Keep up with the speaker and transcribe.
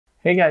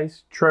Hey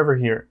guys, Trevor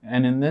here,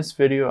 and in this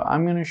video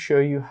I'm going to show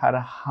you how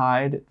to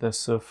hide the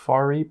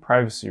Safari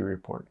privacy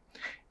report.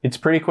 It's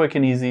pretty quick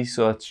and easy,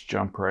 so let's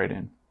jump right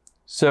in.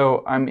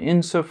 So I'm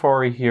in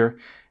Safari here,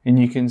 and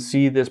you can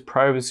see this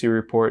privacy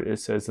report. It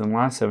says in the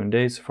last 7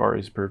 days, Safari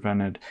has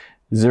prevented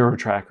 0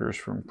 trackers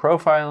from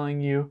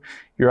profiling you.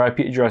 Your IP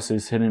address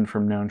is hidden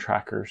from known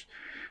trackers.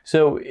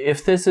 So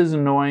if this is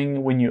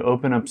annoying when you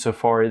open up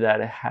Safari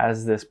that it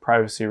has this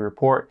privacy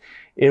report,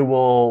 it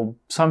will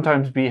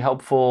sometimes be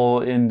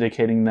helpful,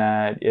 indicating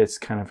that it's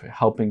kind of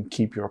helping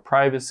keep your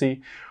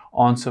privacy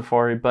on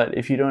Safari. But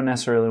if you don't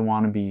necessarily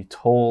want to be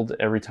told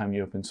every time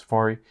you open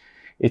Safari,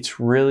 it's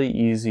really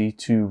easy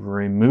to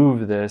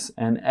remove this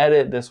and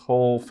edit this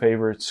whole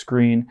favorite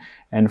screen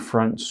and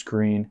front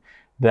screen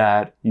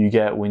that you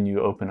get when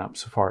you open up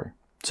Safari.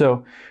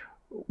 So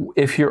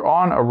if you're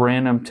on a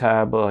random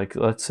tab, like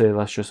let's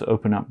just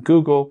open up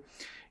Google.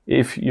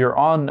 If you're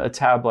on a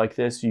tab like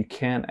this, you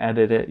can't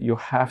edit it. You'll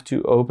have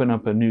to open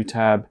up a new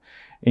tab,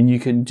 and you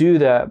can do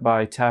that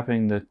by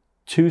tapping the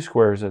 2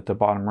 squares at the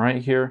bottom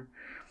right here,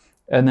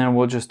 and then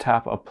we'll just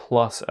tap a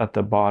plus at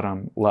the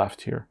bottom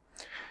left here.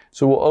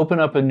 So we'll open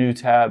up a new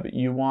tab.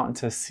 You want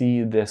to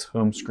see this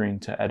home screen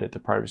to edit the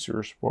privacy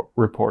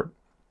report.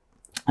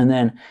 And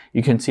then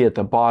you can see at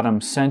the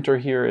bottom center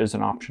here is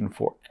an option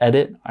for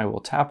edit. I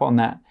will tap on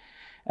that,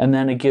 and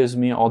then it gives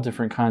me all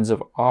different kinds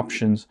of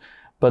options.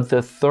 But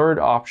the third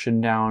option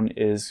down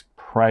is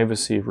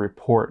privacy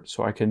report.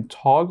 So I can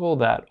toggle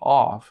that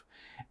off,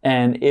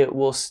 and it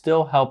will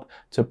still help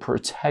to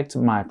protect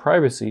my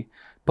privacy,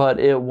 but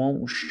it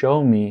won't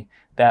show me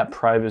that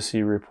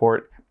privacy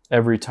report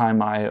every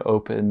time I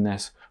open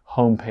this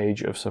home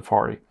page of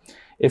Safari.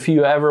 If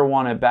you ever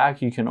want it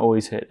back, you can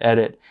always hit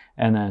edit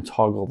and then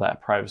toggle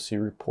that privacy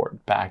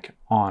report back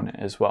on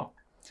as well.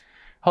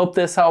 Hope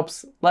this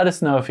helps. Let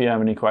us know if you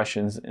have any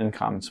questions in the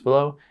comments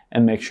below,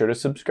 and make sure to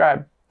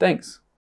subscribe. Thanks.